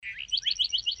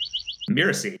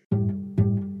Miracy.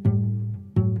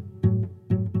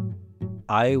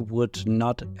 I would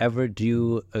not ever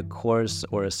do a course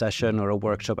or a session or a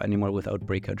workshop anymore without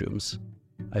breakout rooms.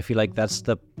 I feel like that's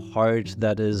the part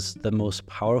that is the most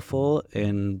powerful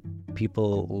in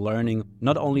people learning,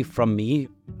 not only from me.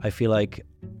 I feel like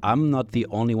I'm not the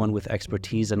only one with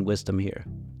expertise and wisdom here.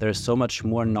 There's so much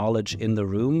more knowledge in the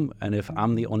room, and if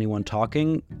I'm the only one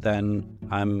talking, then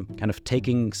I'm kind of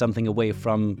taking something away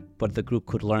from what the group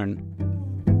could learn.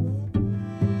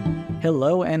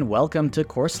 Hello and welcome to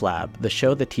Course Lab, the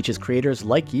show that teaches creators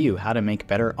like you how to make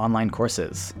better online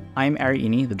courses. I'm Ari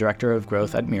Ini, the Director of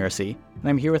Growth at Miracy, and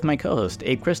I'm here with my co-host,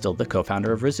 Abe Crystal, the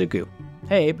co-founder of Rizuku.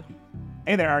 Hey, Abe.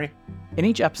 Hey there, Ari. In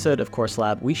each episode of Course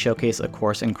Lab, we showcase a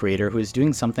course and creator who is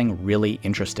doing something really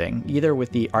interesting, either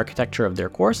with the architecture of their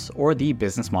course or the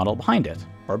business model behind it,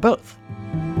 or both.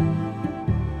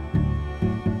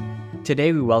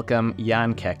 Today we welcome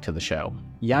Jan Keck to the show.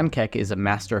 Jan Keck is a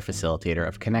master facilitator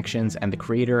of connections and the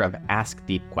creator of Ask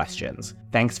Deep Questions.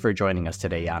 Thanks for joining us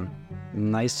today, Jan.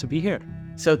 Nice to be here.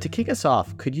 So to kick us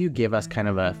off, could you give us kind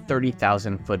of a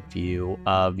 30,000-foot view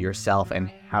of yourself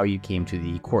and how you came to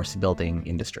the course building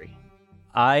industry?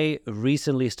 I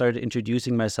recently started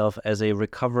introducing myself as a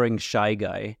recovering shy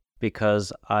guy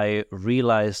because I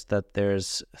realized that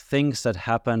there's things that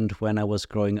happened when I was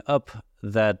growing up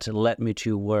that led me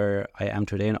to where I am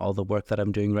today and all the work that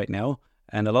I'm doing right now.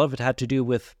 And a lot of it had to do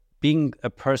with being a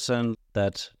person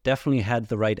that definitely had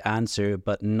the right answer,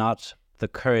 but not the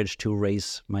courage to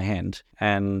raise my hand.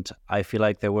 And I feel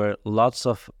like there were lots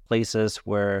of places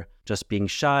where just being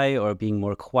shy or being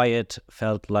more quiet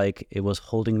felt like it was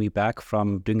holding me back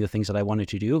from doing the things that I wanted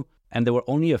to do. And there were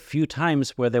only a few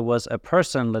times where there was a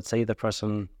person, let's say the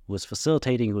person who was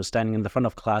facilitating, who was standing in the front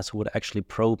of class, who would actually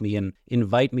probe me and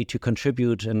invite me to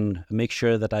contribute and make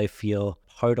sure that I feel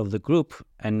part of the group.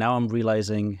 And now I'm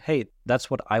realizing, hey, that's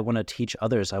what I want to teach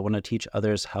others. I want to teach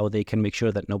others how they can make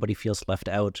sure that nobody feels left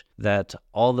out, that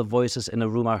all the voices in a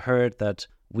room are heard, that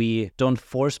we don't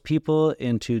force people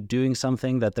into doing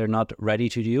something that they're not ready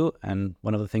to do. And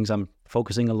one of the things I'm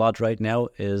focusing a lot right now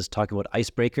is talking about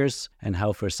icebreakers and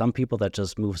how for some people that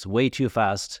just moves way too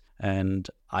fast. And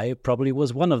I probably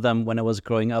was one of them when I was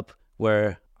growing up,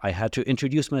 where I had to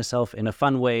introduce myself in a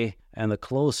fun way. And the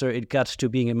closer it got to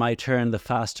being my turn, the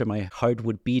faster my heart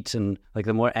would beat and like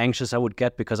the more anxious I would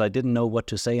get because I didn't know what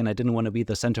to say and I didn't want to be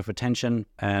the center of attention.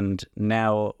 And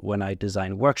now when I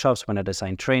design workshops, when I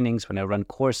design trainings, when I run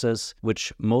courses,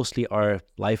 which mostly are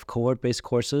live cohort-based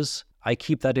courses, I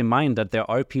keep that in mind that there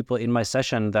are people in my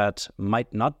session that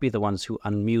might not be the ones who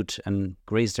unmute and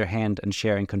raise their hand and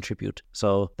share and contribute.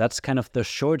 So that's kind of the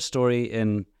short story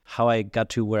in how I got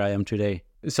to where I am today.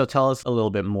 So tell us a little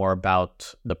bit more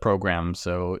about the program.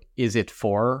 So is it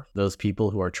for those people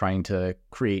who are trying to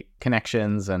create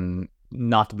connections and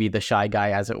not be the shy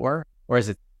guy, as it were? Or is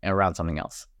it around something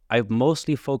else? I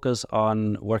mostly focus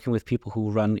on working with people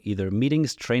who run either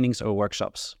meetings, trainings, or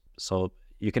workshops. So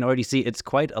you can already see it's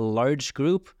quite a large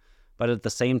group, but at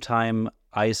the same time,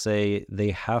 I say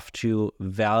they have to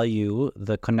value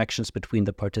the connections between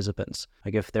the participants.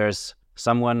 Like if there's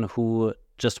someone who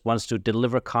just wants to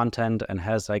deliver content and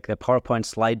has like their PowerPoint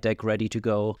slide deck ready to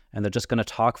go, and they're just going to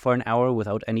talk for an hour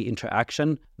without any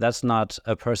interaction, that's not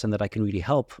a person that I can really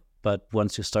help. But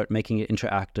once you start making it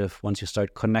interactive, once you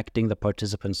start connecting the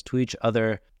participants to each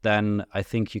other, then I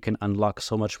think you can unlock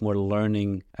so much more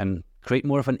learning and create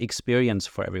more of an experience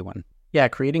for everyone. Yeah,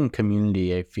 creating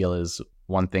community, I feel, is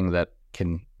one thing that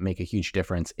can make a huge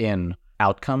difference in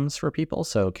outcomes for people.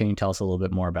 So can you tell us a little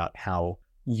bit more about how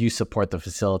you support the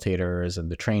facilitators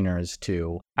and the trainers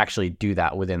to actually do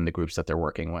that within the groups that they're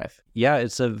working with? Yeah,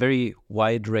 it's a very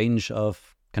wide range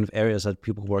of kind of areas that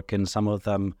people work in. Some of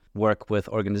them work with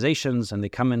organizations and they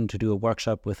come in to do a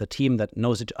workshop with a team that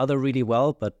knows each other really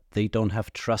well, but they don't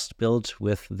have trust built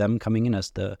with them coming in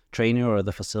as the trainer or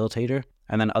the facilitator.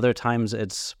 And then other times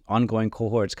it's ongoing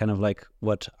cohorts, kind of like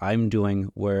what I'm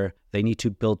doing, where they need to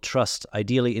build trust,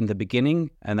 ideally in the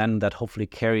beginning, and then that hopefully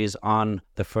carries on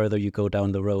the further you go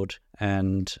down the road.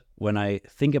 And when I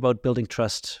think about building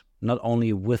trust, not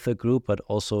only with a group, but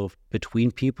also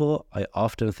between people, I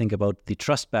often think about the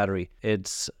trust battery.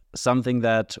 It's something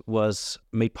that was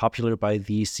made popular by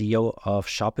the CEO of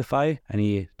Shopify. And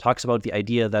he talks about the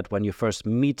idea that when you first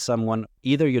meet someone,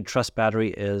 either your trust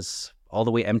battery is all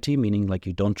the way empty, meaning like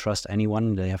you don't trust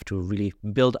anyone. They have to really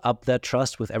build up that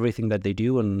trust with everything that they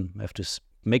do and have to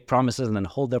make promises and then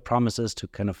hold their promises to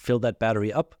kind of fill that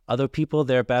battery up. Other people,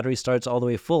 their battery starts all the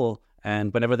way full.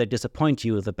 And whenever they disappoint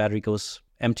you, the battery goes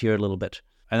emptier a little bit.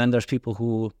 And then there's people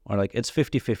who are like, it's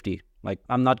 50-50. Like,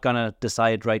 I'm not going to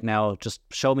decide right now, just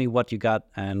show me what you got.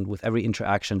 And with every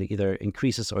interaction, it either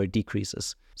increases or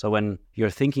decreases. So when you're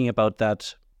thinking about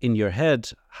that in your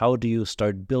head, how do you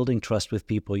start building trust with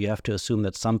people? You have to assume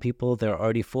that some people, they're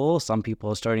already full, some people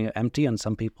are starting empty, and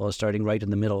some people are starting right in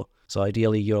the middle. So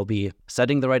ideally, you'll be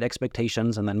setting the right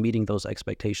expectations and then meeting those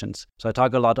expectations. So I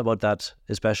talk a lot about that,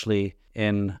 especially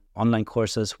in online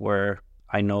courses where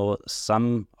I know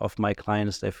some of my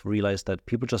clients, they've realized that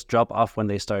people just drop off when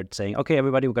they start saying, okay,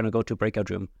 everybody, we're going to go to breakout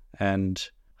room. And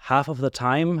half of the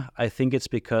time, I think it's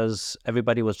because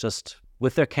everybody was just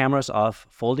with their cameras off,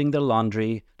 folding their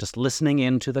laundry, just listening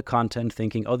in to the content,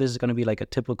 thinking, oh, this is going to be like a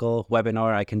typical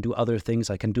webinar. I can do other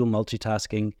things. I can do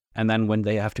multitasking. And then when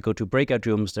they have to go to breakout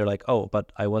rooms, they're like, oh,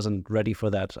 but I wasn't ready for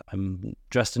that. I'm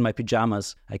dressed in my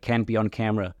pajamas. I can't be on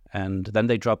camera. And then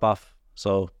they drop off.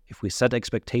 So if we set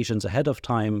expectations ahead of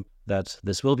time that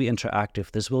this will be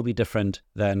interactive, this will be different,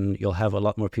 then you'll have a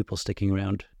lot more people sticking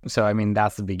around. So, I mean,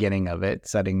 that's the beginning of it,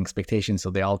 setting expectations so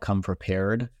they all come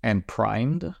prepared and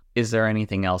primed. Is there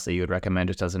anything else that you would recommend,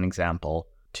 just as an example,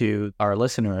 to our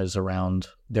listeners around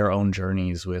their own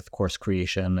journeys with course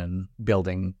creation and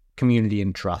building community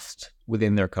and trust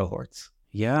within their cohorts?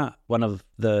 Yeah, one of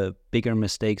the bigger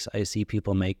mistakes I see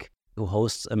people make who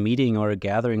hosts a meeting or a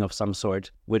gathering of some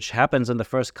sort, which happens in the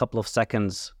first couple of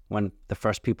seconds when the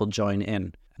first people join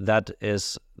in. That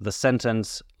is the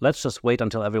sentence, let's just wait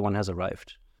until everyone has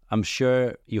arrived. I'm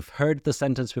sure you've heard the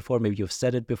sentence before, maybe you've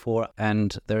said it before,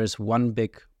 and there is one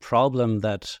big problem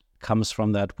that comes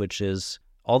from that, which is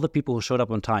all the people who showed up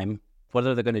on time, what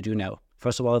are they going to do now?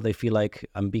 First of all, they feel like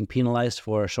I'm being penalized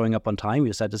for showing up on time.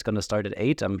 You said it's going to start at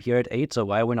 8. I'm here at 8, so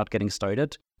why are we not getting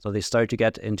started? So they start to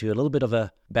get into a little bit of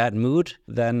a bad mood.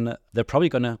 Then they're probably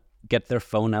going to get their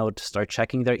phone out, start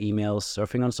checking their emails,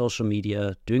 surfing on social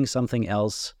media, doing something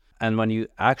else. And when you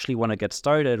actually want to get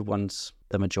started, once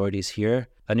the majority is here,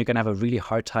 then you're going to have a really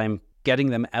hard time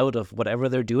getting them out of whatever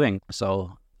they're doing.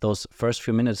 So those first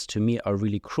few minutes to me are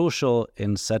really crucial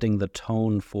in setting the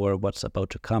tone for what's about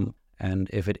to come.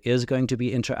 And if it is going to be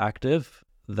interactive,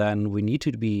 then we need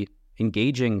to be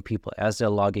engaging people as they're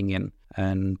logging in.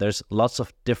 And there's lots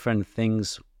of different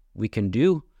things we can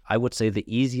do. I would say the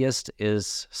easiest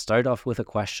is start off with a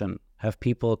question. Have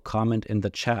people comment in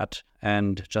the chat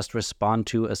and just respond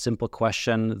to a simple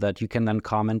question that you can then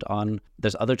comment on.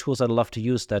 There's other tools I love to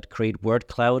use that create word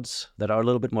clouds that are a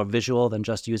little bit more visual than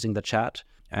just using the chat.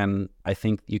 And I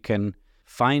think you can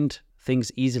find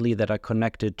things easily that are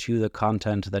connected to the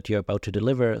content that you're about to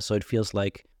deliver. So it feels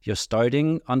like you're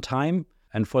starting on time.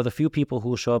 And for the few people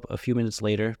who show up a few minutes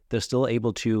later, they're still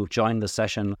able to join the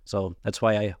session. So that's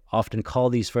why I often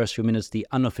call these first few minutes the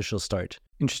unofficial start.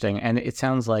 Interesting. And it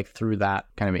sounds like through that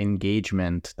kind of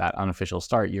engagement, that unofficial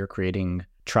start, you're creating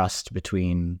trust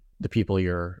between the people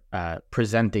you're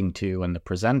presenting to and the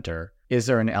presenter. Is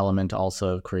there an element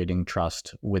also of creating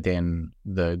trust within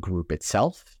the group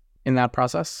itself in that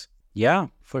process? Yeah,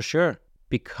 for sure.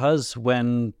 Because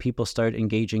when people start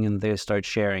engaging and they start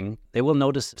sharing, they will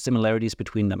notice similarities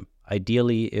between them.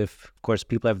 Ideally, if, of course,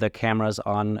 people have their cameras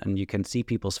on and you can see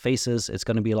people's faces, it's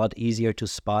going to be a lot easier to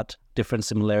spot different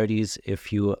similarities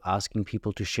if you're asking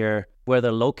people to share where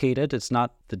they're located. It's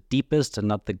not the deepest and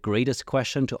not the greatest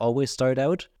question to always start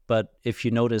out. But if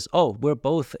you notice, oh, we're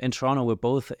both in Toronto, we're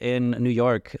both in New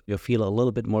York, you'll feel a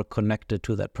little bit more connected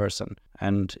to that person.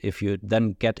 And if you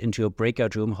then get into a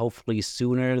breakout room, hopefully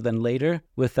sooner than later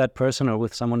with that person or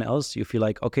with someone else, you feel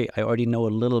like, okay, I already know a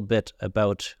little bit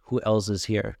about who else is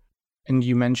here. And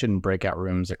you mentioned breakout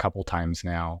rooms a couple times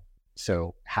now.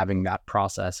 So having that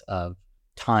process of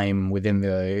time within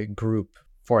the group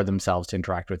for themselves to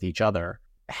interact with each other,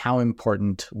 how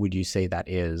important would you say that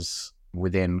is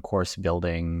within course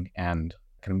building and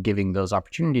kind of giving those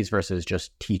opportunities versus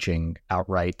just teaching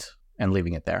outright and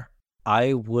leaving it there?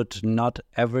 I would not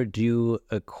ever do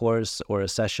a course or a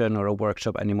session or a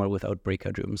workshop anymore without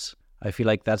breakout rooms. I feel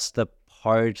like that's the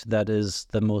part that is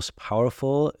the most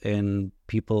powerful in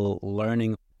people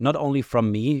learning, not only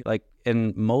from me, like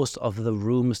in most of the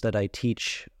rooms that I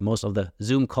teach, most of the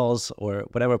Zoom calls or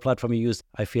whatever platform you use,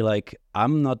 I feel like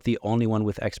I'm not the only one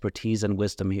with expertise and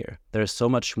wisdom here. There's so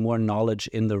much more knowledge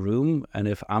in the room. And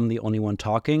if I'm the only one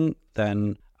talking,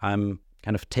 then I'm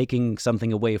kind of taking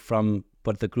something away from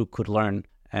what the group could learn.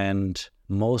 And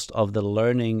most of the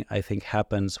learning, I think,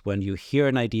 happens when you hear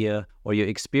an idea or you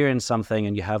experience something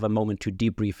and you have a moment to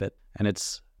debrief it. And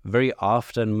it's very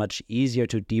often much easier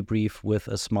to debrief with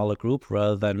a smaller group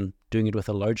rather than doing it with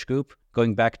a large group.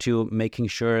 Going back to making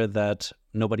sure that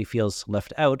nobody feels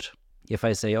left out. If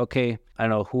I say, okay, I don't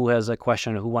know who has a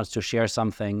question or who wants to share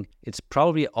something, it's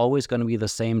probably always going to be the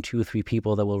same 2-3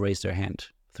 people that will raise their hand.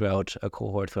 throughout a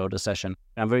cohort, throughout a session.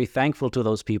 And I'm very thankful to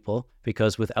those people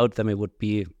because without them, it would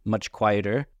be much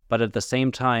quieter. But at the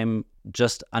same time,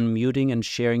 just unmuting and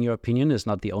sharing your opinion is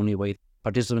not the only way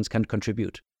participants can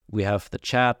contribute. We have the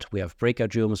chat, we have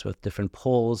breakout rooms with different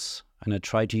polls, and I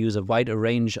try to use a wide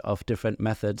range of different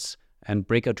methods. And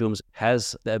breakout rooms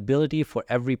has the ability for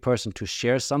every person to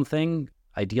share something,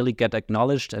 ideally get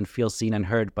acknowledged and feel seen and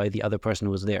heard by the other person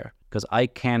who was there. Because I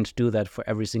can't do that for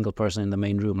every single person in the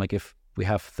main room. Like if we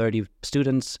have 30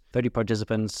 students, 30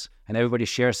 participants, and everybody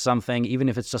shares something, even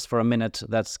if it's just for a minute,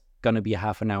 that's going to be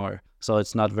half an hour. So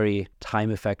it's not very time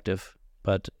effective.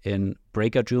 But in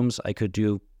breakout rooms, I could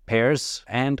do pairs,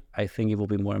 and I think it will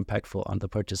be more impactful on the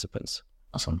participants.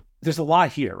 Awesome. There's a lot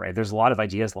here, right? There's a lot of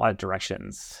ideas, a lot of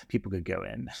directions people could go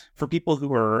in. For people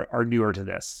who are newer to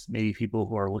this, maybe people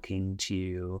who are looking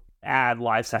to add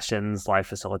live sessions, live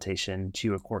facilitation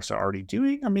to a course they're already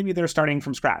doing, or maybe they're starting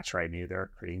from scratch, right? Maybe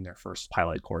they're creating their first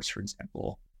pilot course, for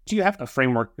example. Do you have a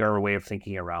framework or a way of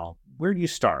thinking around where do you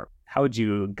start? How would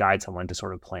you guide someone to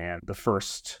sort of plan the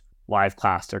first live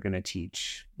class they're going to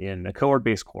teach in a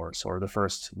cohort-based course or the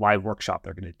first live workshop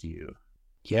they're going to do?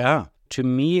 Yeah. To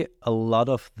me, a lot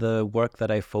of the work that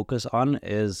I focus on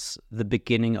is the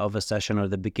beginning of a session or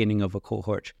the beginning of a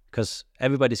cohort, because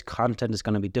everybody's content is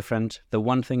going to be different. The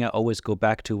one thing I always go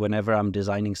back to whenever I'm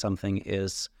designing something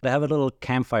is I have a little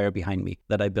campfire behind me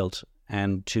that I built.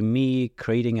 And to me,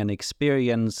 creating an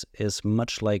experience is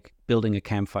much like building a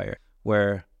campfire,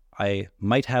 where I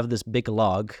might have this big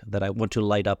log that I want to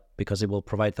light up because it will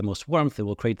provide the most warmth, it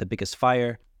will create the biggest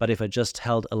fire. But if I just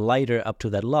held a lighter up to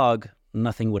that log,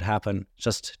 nothing would happen.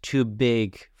 Just too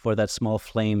big for that small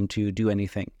flame to do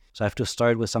anything. So I have to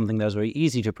start with something that's very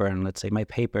easy to burn. Let's say my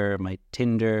paper, my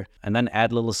tinder, and then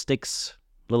add little sticks,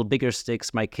 little bigger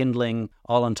sticks, my kindling,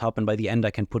 all on top. And by the end,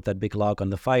 I can put that big log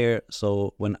on the fire.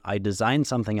 So when I design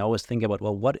something, I always think about,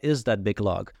 well, what is that big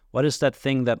log? What is that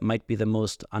thing that might be the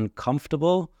most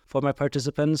uncomfortable for my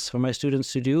participants, for my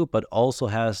students to do, but also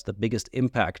has the biggest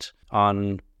impact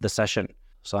on the session?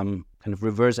 So I'm kind of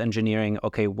reverse engineering,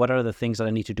 okay, what are the things that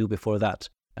I need to do before that?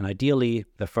 And ideally,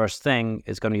 the first thing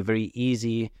is going to be very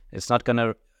easy. It's not going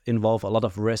to involve a lot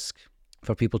of risk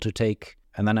for people to take.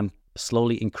 And then I'm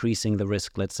slowly increasing the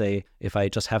risk. Let's say if I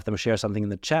just have them share something in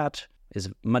the chat, is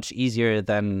much easier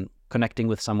than connecting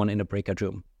with someone in a breakout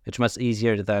room. It's much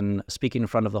easier than speaking in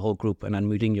front of the whole group and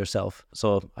unmuting yourself.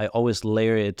 So I always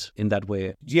layer it in that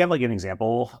way. Do you have like an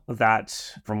example of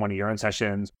that from one of your own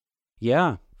sessions?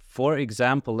 Yeah. For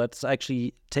example, let's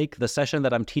actually take the session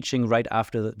that I'm teaching right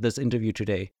after this interview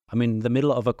today. I'm in the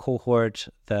middle of a cohort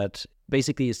that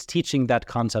basically is teaching that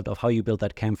concept of how you build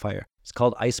that campfire. It's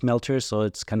called ice melters, so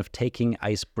it's kind of taking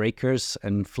ice breakers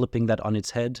and flipping that on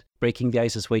its head. Breaking the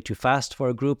ice is way too fast for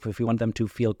a group if you want them to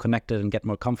feel connected and get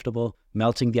more comfortable.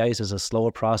 Melting the ice is a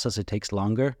slower process, it takes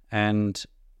longer. And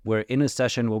we're in a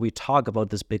session where we talk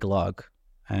about this big log.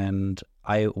 And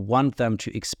I want them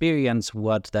to experience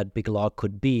what that big log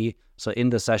could be. So in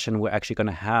the session, we're actually going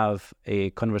to have a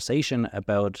conversation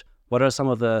about what are some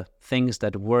of the things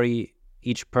that worry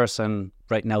each person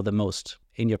right now the most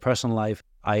in your personal life.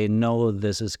 I know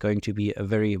this is going to be a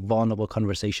very vulnerable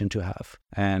conversation to have.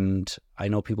 And I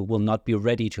know people will not be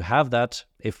ready to have that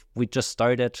if we just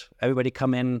started. Everybody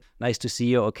come in, nice to see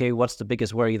you. Okay, what's the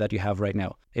biggest worry that you have right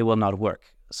now? It will not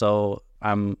work. So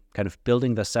I'm kind of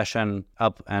building the session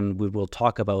up, and we will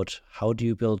talk about how do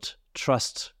you build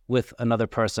trust with another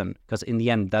person? Because in the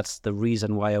end, that's the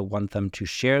reason why I want them to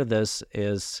share this,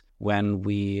 is when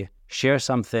we share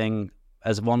something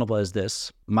as vulnerable as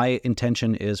this, my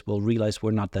intention is we'll realize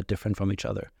we're not that different from each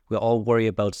other. We all worry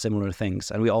about similar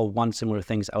things, and we all want similar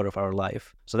things out of our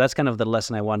life. So that's kind of the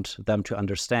lesson I want them to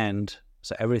understand.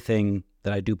 So everything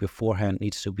that I do beforehand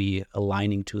needs to be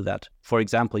aligning to that. For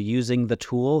example, using the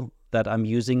tool that I'm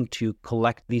using to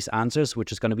collect these answers,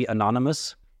 which is going to be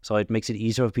anonymous. So it makes it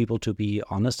easier for people to be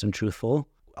honest and truthful.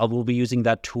 I will be using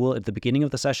that tool at the beginning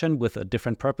of the session with a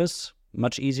different purpose.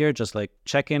 Much easier, just like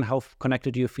check in how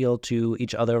connected you feel to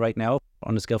each other right now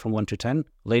on a scale from 1 to 10.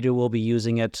 Later, we'll be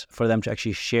using it for them to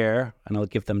actually share, and I'll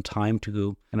give them time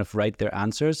to kind of write their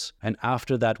answers. And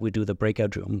after that, we do the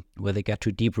breakout room where they get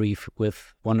to debrief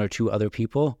with 1 or 2 other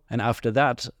people. And after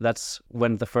that, that's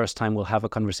when the first time we'll have a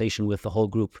conversation with the whole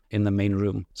group in the main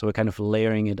room. So we're kind of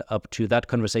layering it up to that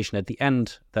conversation at the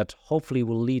end that hopefully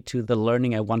will lead to the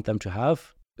learning I want them to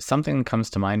have. Something that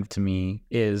comes to mind to me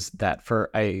is that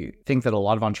I think that a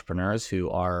lot of entrepreneurs who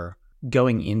are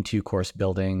going into course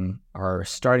building, are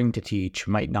starting to teach,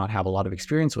 might not have a lot of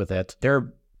experience with it.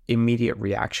 Their immediate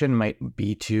reaction might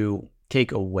be to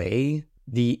take away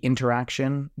the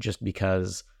interaction just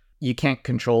because you can't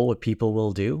control what people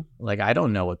will do. Like, I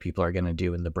don't know what people are going to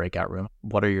do in the breakout room.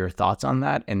 What are your thoughts on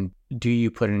that? And do you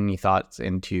put any thoughts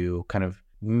into kind of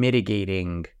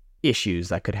mitigating issues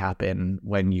that could happen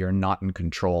when you're not in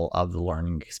control of the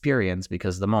learning experience?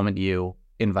 Because the moment you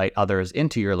invite others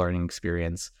into your learning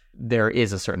experience, there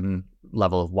is a certain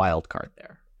level of wild card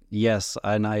there. Yes,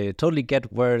 and I totally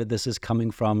get where this is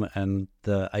coming from, and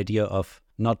the idea of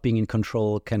not being in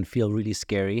control can feel really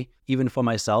scary. Even for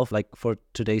myself, like for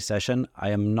today's session, I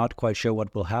am not quite sure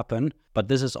what will happen, but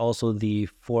this is also the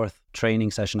 4th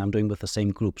training session I'm doing with the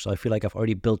same group. So I feel like I've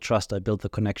already built trust, I built the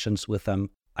connections with them.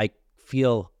 I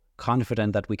feel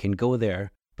confident that we can go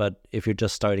there, but if you're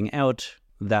just starting out,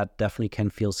 that definitely can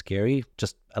feel scary.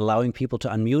 Just allowing people to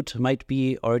unmute might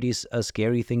be already a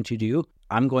scary thing to do.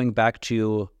 I'm going back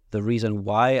to the reason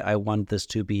why I want this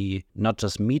to be not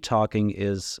just me talking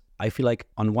is I feel like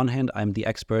on one hand, I'm the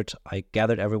expert. I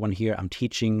gathered everyone here. I'm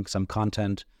teaching some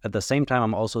content. At the same time,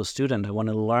 I'm also a student. I want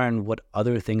to learn what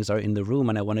other things are in the room,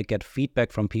 and I want to get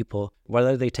feedback from people. What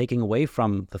are they taking away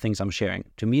from the things I'm sharing?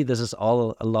 To me, this is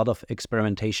all a lot of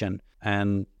experimentation,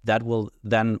 and that will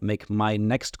then make my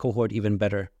next cohort even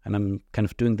better. And I'm kind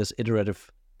of doing this iterative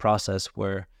process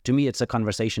where, to me, it's a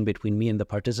conversation between me and the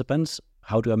participants.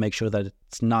 How do I make sure that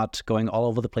it's not going all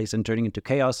over the place and turning into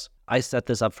chaos? I set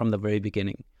this up from the very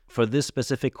beginning. For this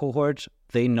specific cohort,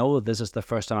 they know this is the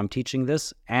first time I'm teaching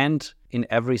this. And in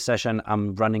every session,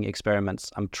 I'm running experiments.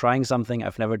 I'm trying something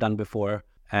I've never done before.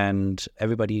 And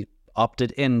everybody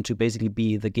opted in to basically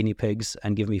be the guinea pigs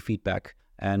and give me feedback.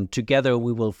 And together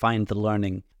we will find the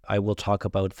learning. I will talk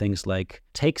about things like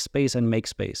take space and make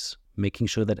space, making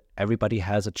sure that everybody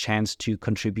has a chance to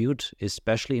contribute,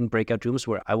 especially in breakout rooms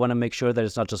where I want to make sure that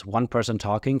it's not just one person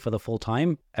talking for the full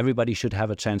time. Everybody should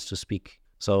have a chance to speak.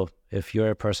 So if you're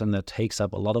a person that takes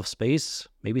up a lot of space,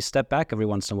 maybe step back every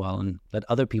once in a while and let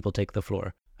other people take the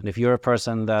floor. And if you're a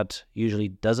person that usually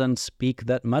doesn't speak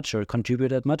that much or contribute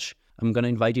that much, I'm going to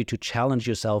invite you to challenge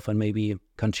yourself and maybe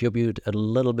contribute a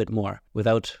little bit more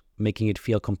without making it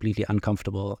feel completely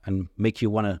uncomfortable and make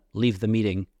you want to leave the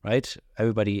meeting, right?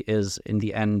 Everybody is, in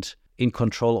the end, in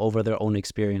control over their own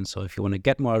experience. So if you want to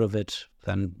get more out of it,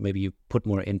 then maybe you put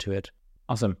more into it.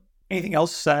 Awesome. Anything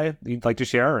else you'd like to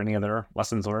share, or any other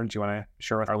lessons learned you want to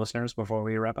share with our listeners before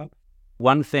we wrap up?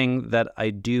 One thing that I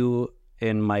do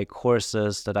in my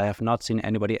courses that I have not seen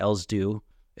anybody else do,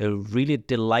 really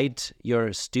delight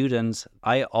your students.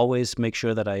 I always make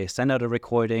sure that I send out a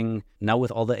recording. Now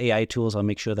with all the AI tools, I'll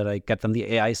make sure that I get them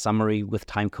the AI summary with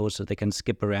time codes so they can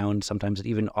skip around. Sometimes it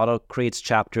even auto creates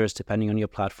chapters depending on your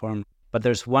platform. But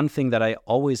there's one thing that I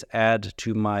always add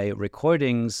to my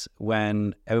recordings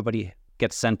when everybody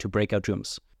gets sent to breakout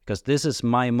rooms, because this is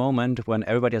my moment when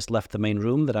everybody has left the main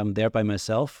room, that I'm there by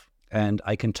myself and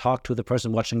I can talk to the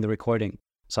person watching the recording.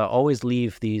 So I always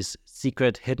leave these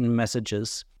secret hidden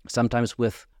messages, sometimes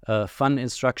with fun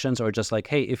instructions, or just like,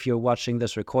 hey, if you're watching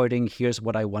this recording, here's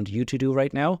what I want you to do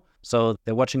right now. So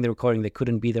they're watching the recording, they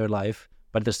couldn't be there live,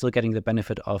 but they're still getting the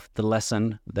benefit of the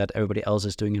lesson that everybody else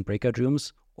is doing in breakout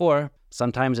rooms. Or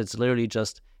sometimes it's literally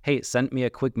just, hey, send me a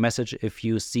quick message if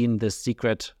you've seen this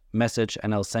secret message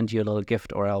and I'll send you a little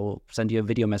gift, or I'll send you a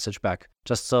video message back,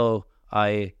 just so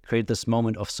I create this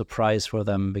moment of surprise for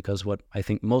them. Because what I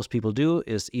think most people do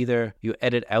is either you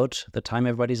edit out the time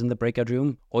everybody's in the breakout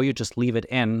room, or you just leave it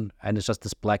in and it's just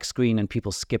this black screen and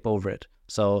people skip over it.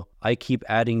 So I keep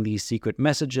adding these secret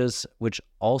messages, which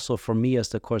also for me as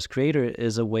the course creator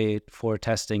is a way for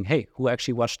testing, hey, who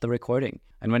actually watched the recording?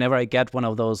 And whenever I get one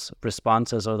of those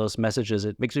responses or those messages,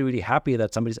 it makes me really happy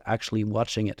that somebody's actually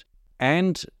watching it.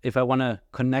 And if I want to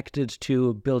connect it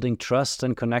to building trust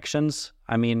and connections,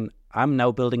 I mean, I'm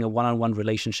now building a one-on-one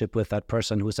relationship with that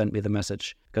person who sent me the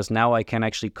message, because now I can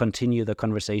actually continue the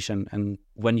conversation. And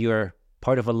when you're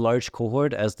part of a large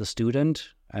cohort as the student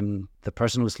and the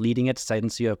person who's leading it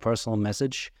sends you a personal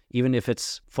message, even if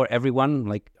it's for everyone,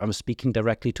 like I'm speaking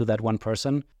directly to that one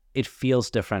person, it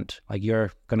feels different. Like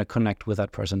you're going to connect with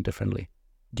that person differently.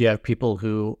 Do you have people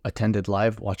who attended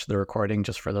live watch the recording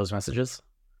just for those messages?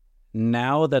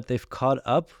 Now that they've caught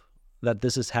up that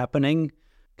this is happening,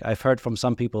 I've heard from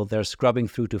some people they're scrubbing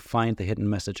through to find the hidden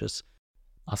messages.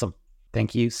 Awesome.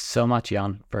 Thank you so much,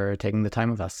 Jan, for taking the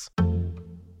time with us.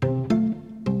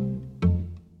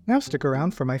 Now stick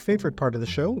around for my favorite part of the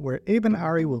show, where Abe and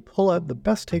Ari will pull out the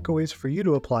best takeaways for you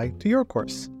to apply to your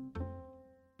course.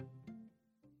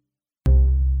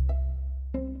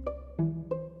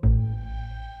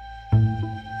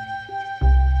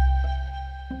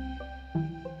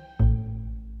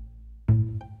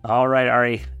 All right,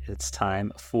 Ari, it's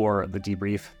time for the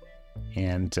debrief.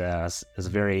 And it's a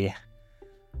very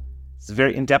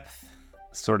in-depth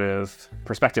sort of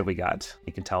perspective we got.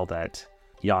 You can tell that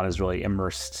Jan is really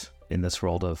immersed in this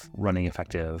world of running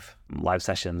effective live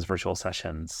sessions, virtual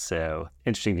sessions. So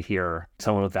interesting to hear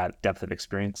someone with that depth of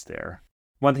experience there.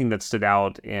 One thing that stood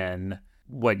out in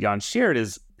what Jan shared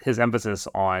is his emphasis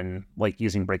on like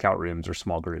using breakout rooms or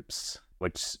small groups,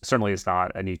 which certainly is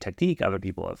not a new technique. Other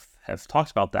people have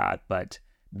talked about that, but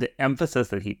the emphasis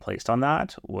that he placed on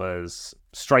that was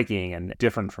striking and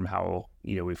different from how,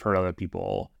 we've heard other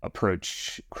people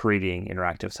approach creating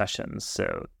interactive sessions.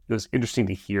 So it was interesting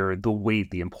to hear the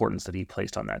weight, the importance that he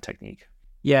placed on that technique.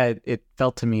 Yeah, it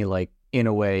felt to me like, in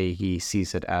a way, he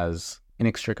sees it as an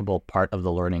inextricable part of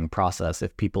the learning process.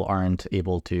 If people aren't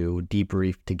able to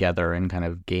debrief together and kind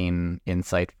of gain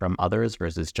insight from others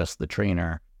versus just the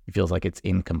trainer, it feels like it's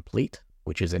incomplete,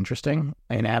 which is interesting.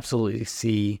 I absolutely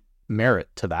see merit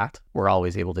to that. We're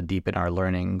always able to deepen our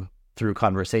learning through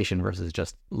conversation versus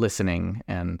just listening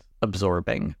and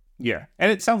absorbing. Yeah.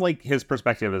 And it sounds like his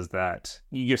perspective is that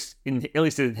at least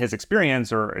in his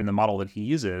experience or in the model that he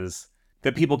uses,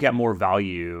 that people get more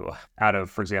value out of,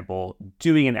 for example,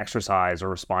 doing an exercise or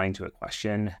responding to a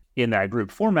question in that group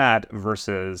format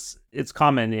versus it's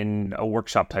common in a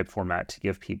workshop type format to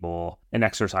give people an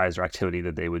exercise or activity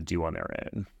that they would do on their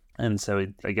own. And so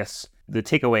I guess the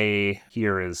takeaway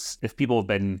here is if people have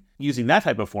been using that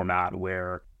type of format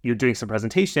where you're doing some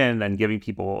presentation and giving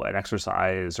people an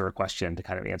exercise or a question to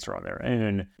kind of answer on their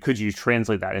own, could you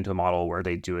translate that into a model where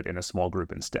they do it in a small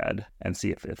group instead and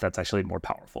see if that's actually more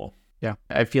powerful? Yeah,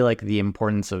 I feel like the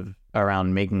importance of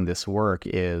around making this work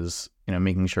is,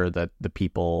 making sure that the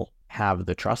people have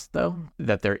the trust, though,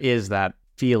 that there is that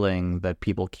feeling that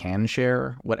people can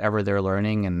share whatever they're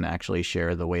learning and actually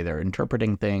share the way they're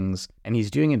interpreting things. And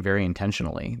he's doing it very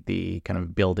intentionally, the kind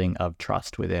of building of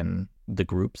trust within the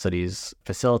groups that he's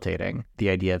facilitating. The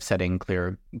idea of setting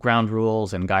clear ground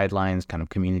rules and guidelines, kind of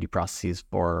community processes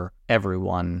for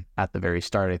everyone at the very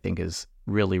start, I think is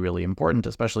really, really important,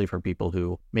 especially for people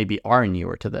who maybe are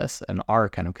newer to this and are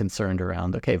kind of concerned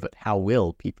around, okay, but how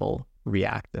will people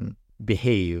react and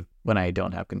behave when I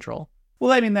don't have control?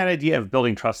 Well, I mean, that idea of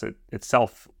building trust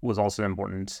itself was also an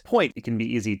important point. It can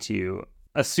be easy to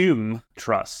assume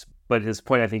trust, but his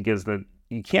point, I think, is that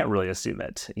you can't really assume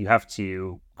it. You have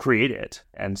to create it.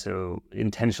 And so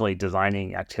intentionally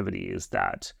designing activities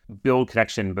that build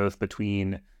connection both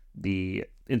between the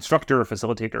instructor,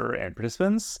 facilitator, and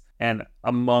participants, and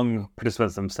among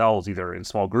participants themselves, either in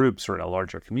small groups or in a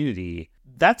larger community.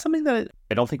 That's something that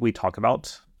I don't think we talk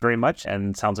about very much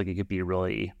and sounds like it could be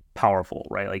really powerful,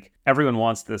 right? Like everyone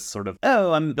wants this sort of,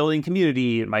 I'm building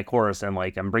community in my course and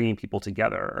like I'm bringing people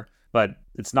together, but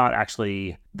it's not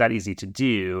actually that easy to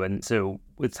do. And so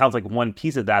it sounds like one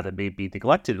piece of that may be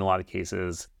neglected in a lot of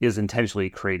cases is intentionally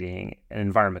creating an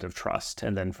environment of trust.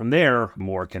 And then from there,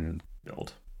 more can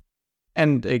build.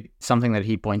 And something that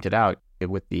he pointed out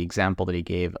with the example that he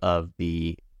gave of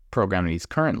the program that he's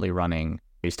currently running,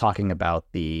 he's talking about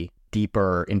the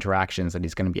deeper interactions that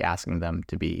he's going to be asking them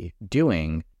to be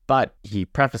doing. But he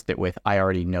prefaced it with, I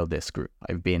already know this group.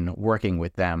 I've been working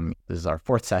with them. This is our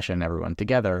 4th session, everyone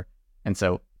together. And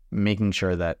so making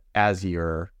sure that as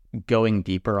you're going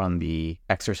deeper on the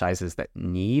exercises that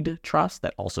need trust,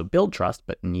 that also build trust,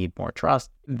 but need more trust,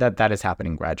 that is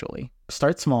happening gradually.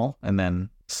 Start small and then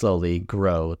slowly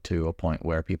grow to a point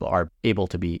where people are able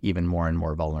to be even more and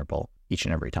more vulnerable each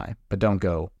and every time. But don't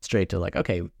go straight to like,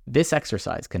 okay, this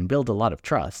exercise can build a lot of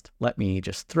trust. Let me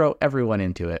just throw everyone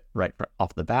into it right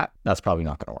off the bat. That's probably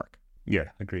not going to work. Yeah,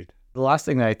 agreed. The last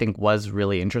thing that I think was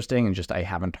really interesting and just I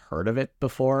haven't heard of it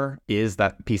before is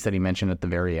that piece that he mentioned at the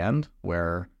very end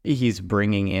where he's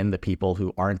bringing in the people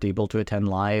who aren't able to attend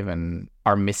live and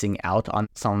are missing out on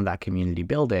some of that community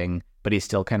building, but he's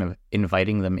still kind of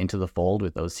inviting them into the fold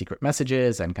with those secret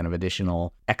messages and kind of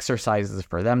additional exercises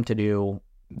for them to do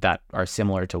that are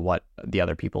similar to what the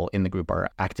other people in the group are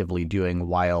actively doing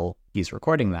while he's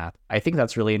recording that. I think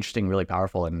that's really interesting, really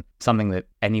powerful, and something that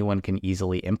anyone can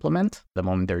easily implement the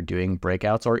moment they're doing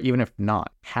breakouts, or even if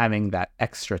not, having that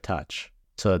extra touch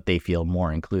so that they feel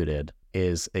more included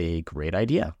is a great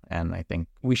idea. And I think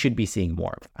we should be seeing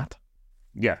more of that.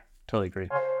 Yeah, totally agree.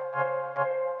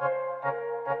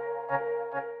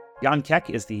 Jan Keck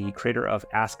is the creator of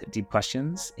Ask Deep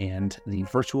Questions and the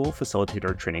virtual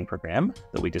facilitator training program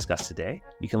that we discussed today.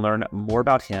 You can learn more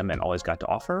about him and all he's got to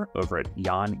offer over at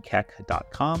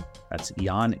jankeck.com. That's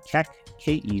Jan Keck,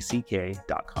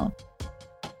 Keck.com.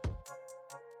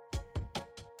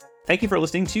 Thank you for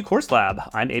listening to Course Lab.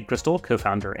 I'm Abe Crystal,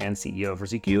 co-founder and CEO of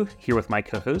Riziku, here with my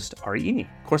co-host, Ari Eni.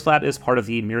 Course Lab is part of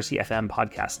the Mirasee FM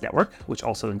podcast network, which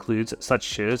also includes such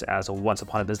shows as Once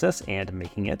Upon a Business and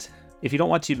Making It. If you don't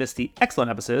want to miss the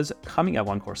excellent episodes coming up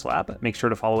on Course Lab, make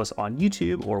sure to follow us on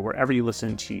YouTube or wherever you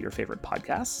listen to your favorite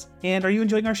podcasts. And are you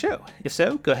enjoying our show? If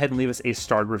so, go ahead and leave us a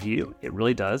starred review. It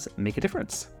really does make a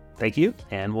difference. Thank you,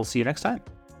 and we'll see you next time.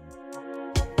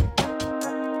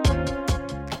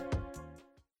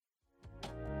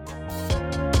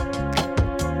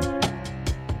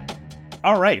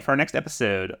 All right, for our next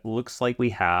episode, looks like we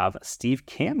have Steve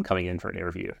Kam coming in for an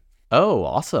interview. Oh,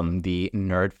 awesome. The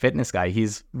nerd fitness guy.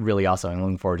 He's really awesome. I'm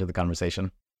looking forward to the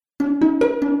conversation.